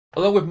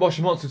Along with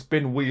Moshi Monsters,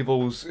 Bin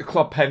Weevils,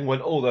 Club Penguin,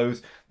 all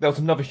those, there was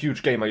another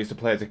huge game I used to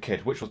play as a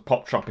kid, which was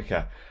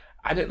Poptropica.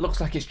 And it looks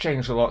like it's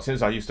changed a lot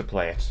since I used to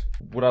play it.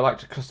 Would I like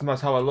to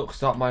customize how I look,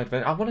 start my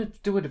adventure? I want to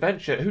do an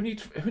adventure. Who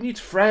needs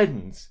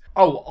friends?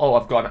 Oh,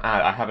 I've got an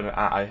ad. I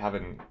have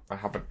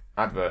an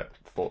advert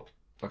for.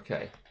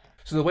 Okay.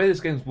 So the way this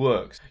game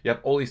works, you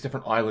have all these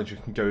different islands you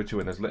can go to,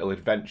 and there's little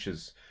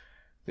adventures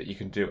that you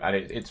can do, and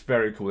it's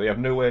very cool. They have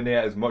nowhere near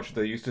as much as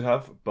they used to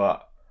have,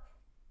 but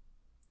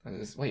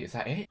wait, is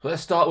that it? So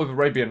let's start with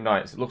Arabian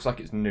Nights. It looks like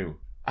it's new.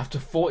 After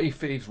 40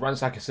 thieves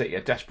ransack a city,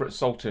 a desperate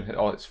sultan...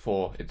 Oh,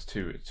 it's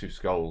two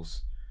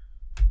skulls.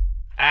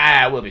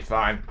 We'll be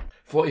fine.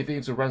 40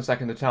 thieves are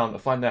ransacking the town to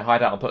find their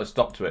hideout and put a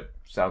stop to it.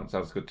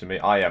 Sounds good to me.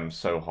 I am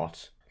so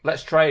hot.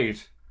 Let's trade.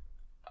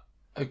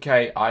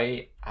 Okay,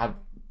 I have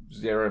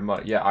 0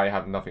 money. Yeah, I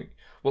have nothing.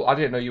 Well, I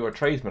didn't know you were a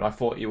tradesman. I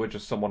thought you were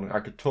just someone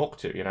I could talk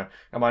to, you know.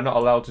 Am I not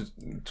allowed to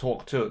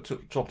talk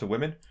to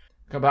women?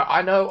 Come back.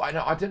 I know.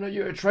 I didn't know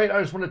you were a trader.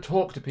 I just want to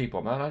talk to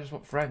people, man. I just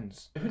want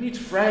friends. Who needs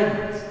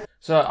friends?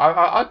 So,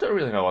 I don't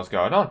really know what's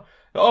going on.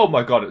 Oh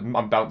my god,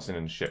 I'm bouncing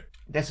and shit.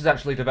 This is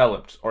actually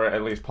developed, or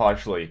at least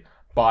partially,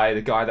 by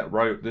the guy that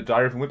wrote the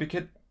Diary of a Wimpy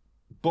Kid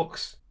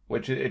books,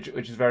 which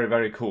is very,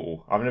 very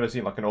cool. I've never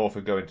seen like an author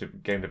go into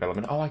game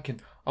development. Oh,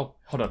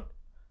 hold on.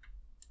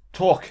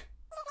 Talk!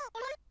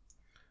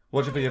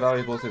 What do you think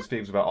valuables this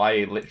thieves about?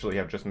 I literally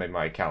have just made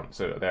my account,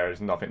 so there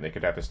is nothing they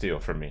could ever steal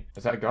from me.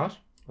 Is that a guard?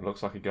 It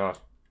looks like a guard.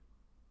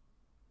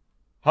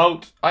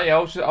 Halt! Hey,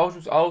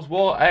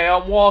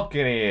 I'm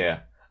walking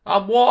here.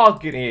 I'm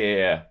walking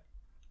here.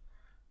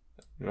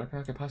 You reckon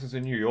I can pass this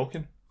in New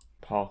Yorkin?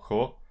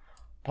 Parkour.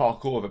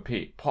 Parkour with a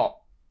P.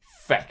 Pop.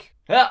 Feck.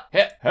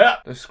 The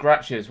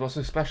scratches. What's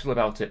so special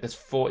about it? There's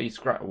 40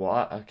 scratch.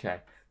 What?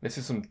 Okay. This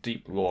is some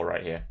deep lore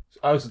right here.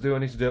 Oh, so do I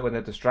need to do it when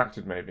they're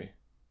distracted, maybe?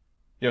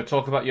 Yo,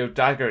 talk about your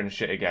dagger and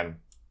shit again.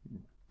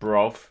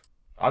 Bruv.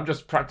 I'm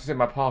just practicing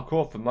my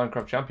parkour for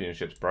Minecraft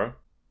Championships, bro.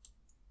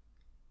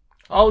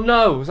 Oh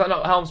no! Is that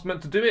not how I'm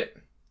meant to do it?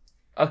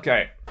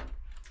 Okay.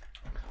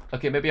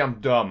 Okay, maybe I'm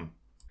dumb.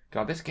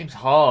 God, this game's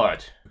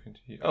hard.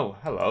 Oh,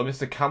 hello,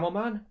 Mr.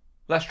 Camelman.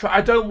 Let's try.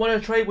 I don't want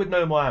to trade with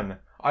no man.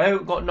 I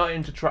ain't got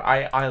nothing to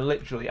try. I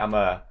literally am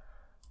a...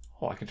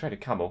 Oh, I can trade a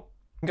camel.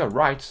 I can go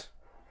right.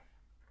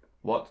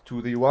 What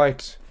to the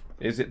right?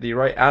 Is it the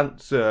right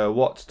answer?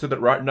 What to the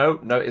right? No,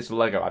 it's a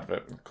Lego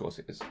advert. Of course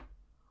it is.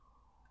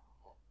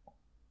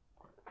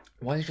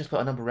 Why did you just put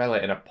an umbrella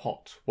in a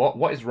pot?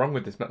 What is wrong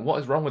with this man?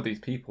 What is wrong with these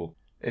people?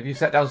 If you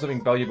set down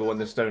something valuable when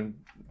the stone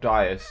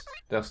dies,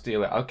 they'll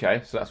steal it.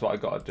 Okay, so that's what I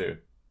gotta do.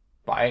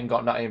 But I ain't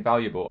got nothing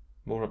valuable.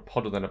 More a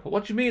puddle than a pool.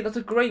 What do you mean? That's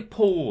a great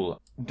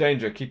pool.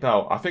 Danger, keep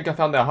out. I think I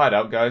found their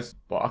hideout, guys.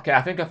 But okay,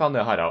 I think I found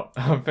their hideout.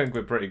 I think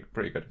we're pretty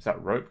good. Is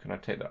that rope? Can I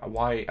take that?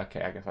 Why?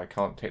 Okay, I guess I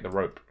can't take the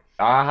rope.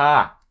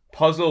 Aha!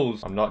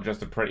 Puzzles. I'm not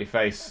just a pretty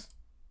face.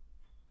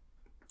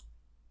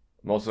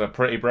 I'm also a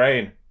pretty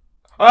brain.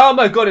 Oh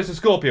my god, it's a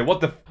scorpion. What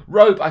the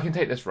rope? I can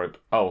take this rope.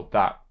 Oh,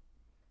 that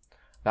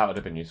would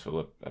have been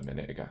useful a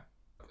minute ago.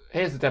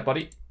 Here's the dead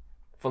body,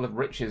 full of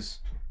riches.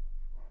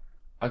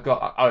 I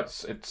got. Oh,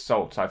 it's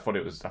salt. I thought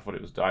it was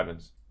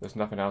diamonds. There's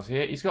nothing else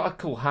here. He's got a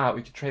cool hat.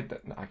 We could trade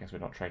that. No, I guess we're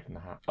not trading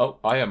the hat. Oh,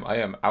 I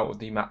am out of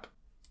the map.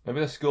 Maybe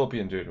the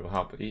scorpion dude will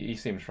help. He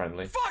seems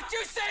friendly. Fuck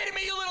you say to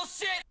me, you little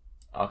shit!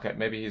 Okay,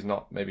 maybe he's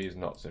not. Maybe he's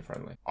not so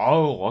friendly.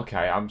 Oh,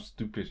 okay. I'm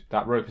stupid.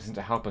 That rope isn't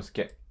to help us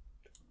get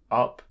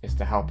up. It's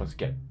to help us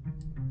get.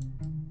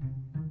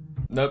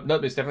 Nope.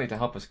 It's definitely to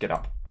help us get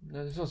up.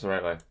 No, this is the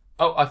right way.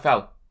 Oh, I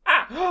fell.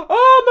 Ah!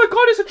 Oh my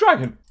god, it's a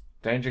dragon!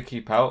 Danger,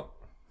 keep out.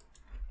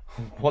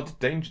 What did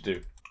Danger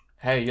do?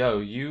 Hey, yo,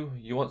 you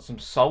want some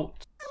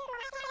salt?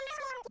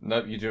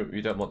 Nope, you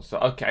don't want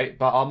salt. Okay,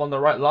 but I'm on the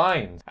right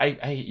line.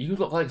 Hey, you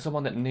look like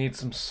someone that needs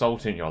some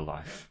salt in your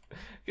life.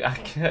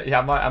 Yeah,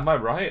 am I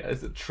right?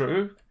 Is it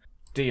true?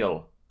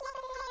 Deal.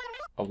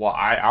 Oh, what?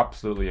 I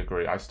absolutely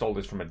agree. I stole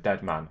this from a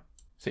dead man.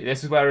 See,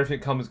 this is where everything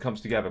comes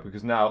together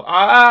because now...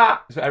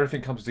 This is where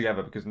everything comes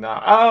together because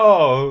now...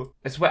 Oh!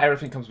 This is where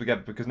everything comes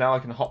together because now I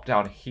can hop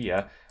down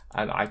here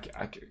and I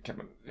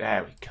can...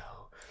 There we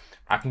go.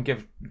 I can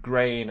give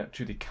grain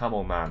to the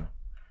camel man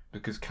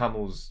because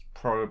camels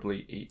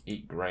probably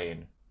eat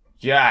grain.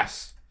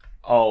 Yes!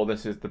 Oh,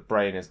 the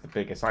brain is the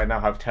biggest. I now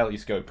have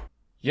telescope.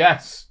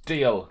 Yes!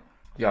 Deal!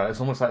 Yeah, it's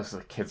almost like this is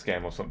a kid's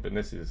game or something.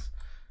 This is...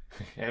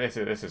 Yeah,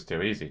 this is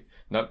too easy.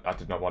 Nope, I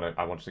did not want to...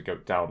 I wanted to go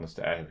down the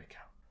stairs. There we go.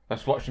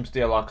 Let's watch them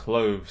steal our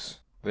clothes.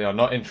 They are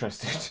not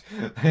interested.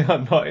 They are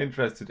not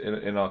interested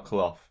in our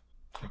cloth.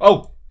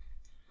 Oh!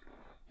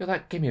 Yeah,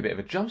 that gave me a bit of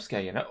a jump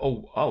scare, you know?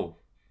 Oh.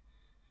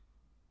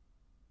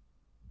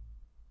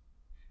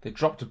 They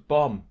dropped a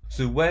bomb.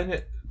 So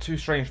when two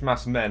strange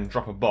masked men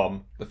drop a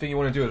bomb, the thing you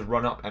want to do is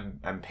run up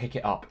and pick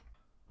it up.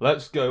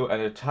 Let's go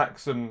and attack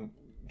some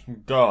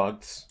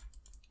guards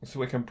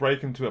so we can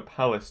break into a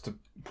palace to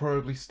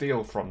probably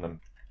steal from them.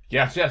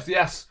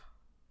 Yes!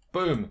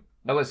 Boom!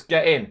 Now let's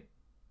get in.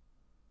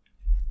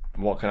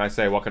 What can I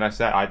say?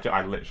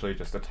 I literally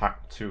just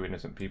attacked two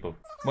innocent people.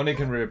 Money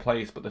can be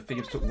replaced, but the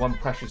thieves took one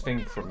precious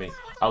thing from me.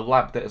 A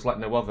lamp that is like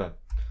no other.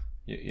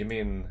 You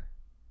mean...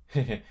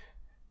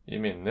 you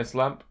mean this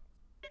lamp?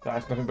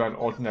 That's nothing but an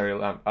ordinary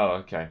lamp. Oh,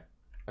 okay.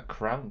 A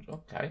crown?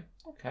 Okay.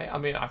 Okay. I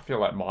mean, I feel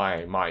like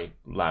my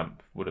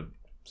lamp would have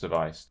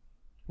sufficed.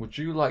 Would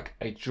you like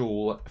a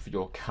jewel for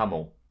your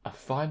camel? A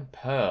fine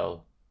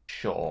pearl?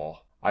 Sure.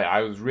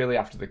 I was really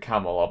after the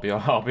camel,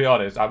 I'll be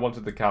honest. I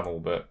wanted the camel,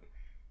 but...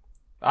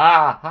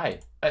 Ah! Hi.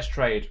 Let's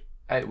trade.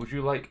 Hey, would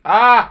you like...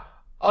 Ah!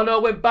 Oh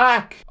no, we're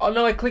back! Oh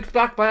no, I clicked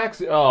back by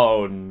accident.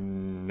 Oh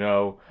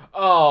no.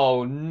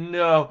 Oh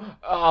no.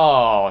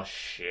 Oh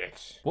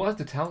shit. What if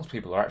the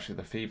townspeople are actually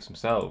the thieves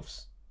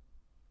themselves?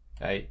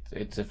 Hey,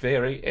 it's a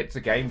theory. It's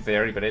a game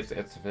theory, but it's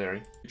a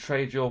theory. You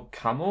trade your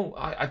camel?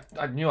 I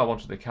knew I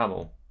wanted the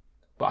camel,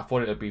 but I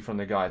thought it would be from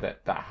the guy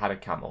that had a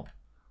camel.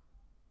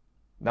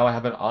 Now I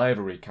have an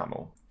ivory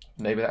camel.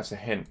 Maybe that's a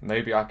hint.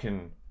 Maybe I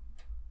can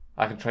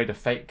trade a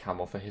fake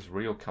camel for his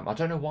real camel. I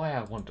don't know why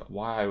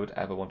I would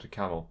ever want a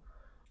camel.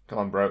 Come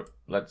on, bro.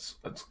 Let's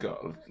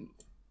go.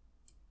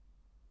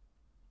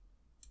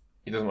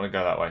 He doesn't want to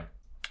go that way.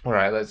 All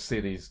right, let's see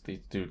these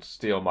dudes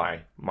steal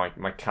my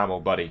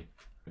camel buddy.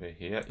 Over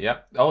here.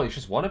 Yep. Oh, it's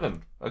just one of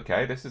them.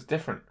 Okay, this is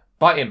different.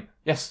 Bite him.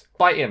 Yes,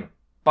 bite him.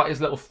 Bite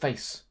his little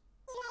face.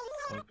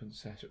 Open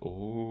set.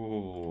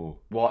 Ooh,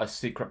 what a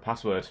secret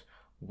password.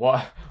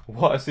 What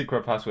a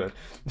secret password.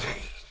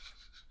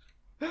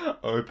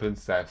 Open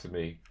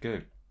sesame.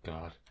 Good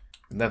God.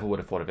 Never would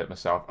have thought of it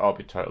myself. I'll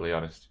be totally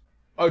honest.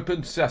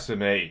 Open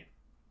sesame.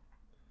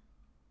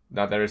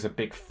 Now there is a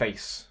big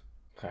face.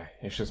 Okay,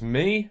 it's just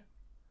me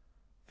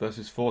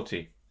versus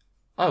 40.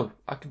 Oh,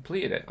 I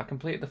completed it. I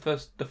completed the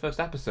first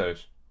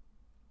episode.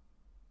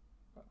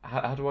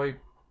 How do I...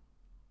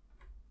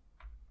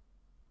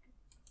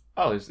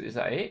 Oh, is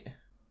that it?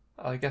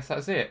 I guess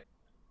that's it.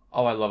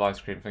 Oh, I love ice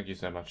cream. Thank you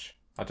so much.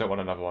 I don't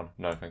want another one.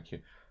 No, thank you.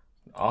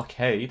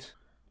 Arcade.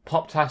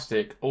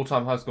 Poptastic.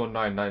 All-time high score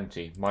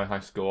 990. My high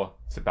score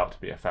is about to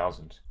be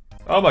 1,000.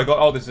 Oh my god.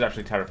 Oh, this is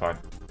actually terrifying.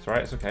 It's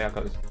alright. It's okay. I've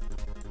got this.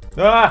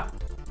 Ah!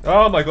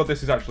 Oh my god.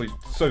 This is actually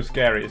so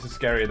scary. This is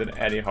scarier than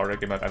any horror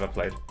game I've ever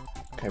played.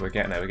 Okay, we're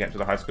getting there. We're getting to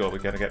the high score. We're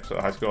going to get to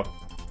the high score.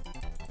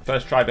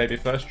 First try, baby.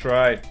 First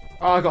try.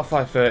 Oh, I got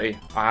 530.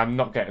 I'm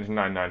not getting to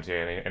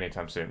 990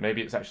 anytime soon.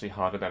 Maybe it's actually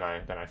harder than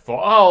I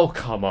thought. Oh,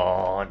 come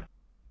on.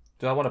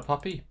 Do I want a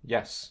puppy?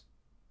 Yes.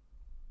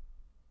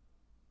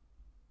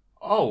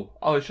 Oh,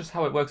 it's just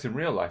how it works in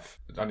real life.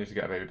 I need to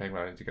get a baby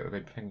penguin. I need to get the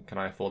baby penguin. Can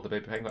I afford the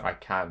baby penguin? I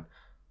can.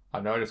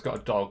 I know I just got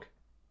a dog.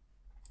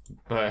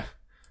 But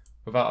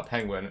without a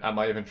penguin, am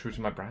I even true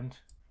to my brand?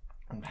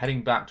 I'm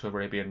heading back to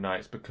Arabian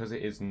Nights because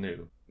it is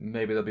new.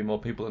 Maybe there'll be more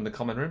people in the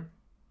common room.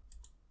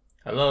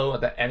 Hello, are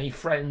there any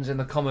friends in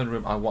the common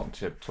room? I want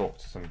to talk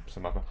to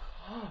some other...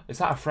 Is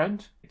that a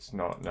friend? It's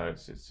not. No,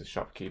 it's a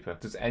shopkeeper.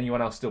 Does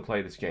anyone else still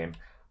play this game?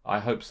 I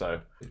hope so.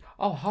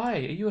 Oh, hi. Are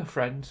you a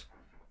friend?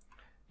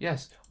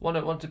 Yes.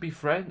 Want to be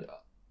friend?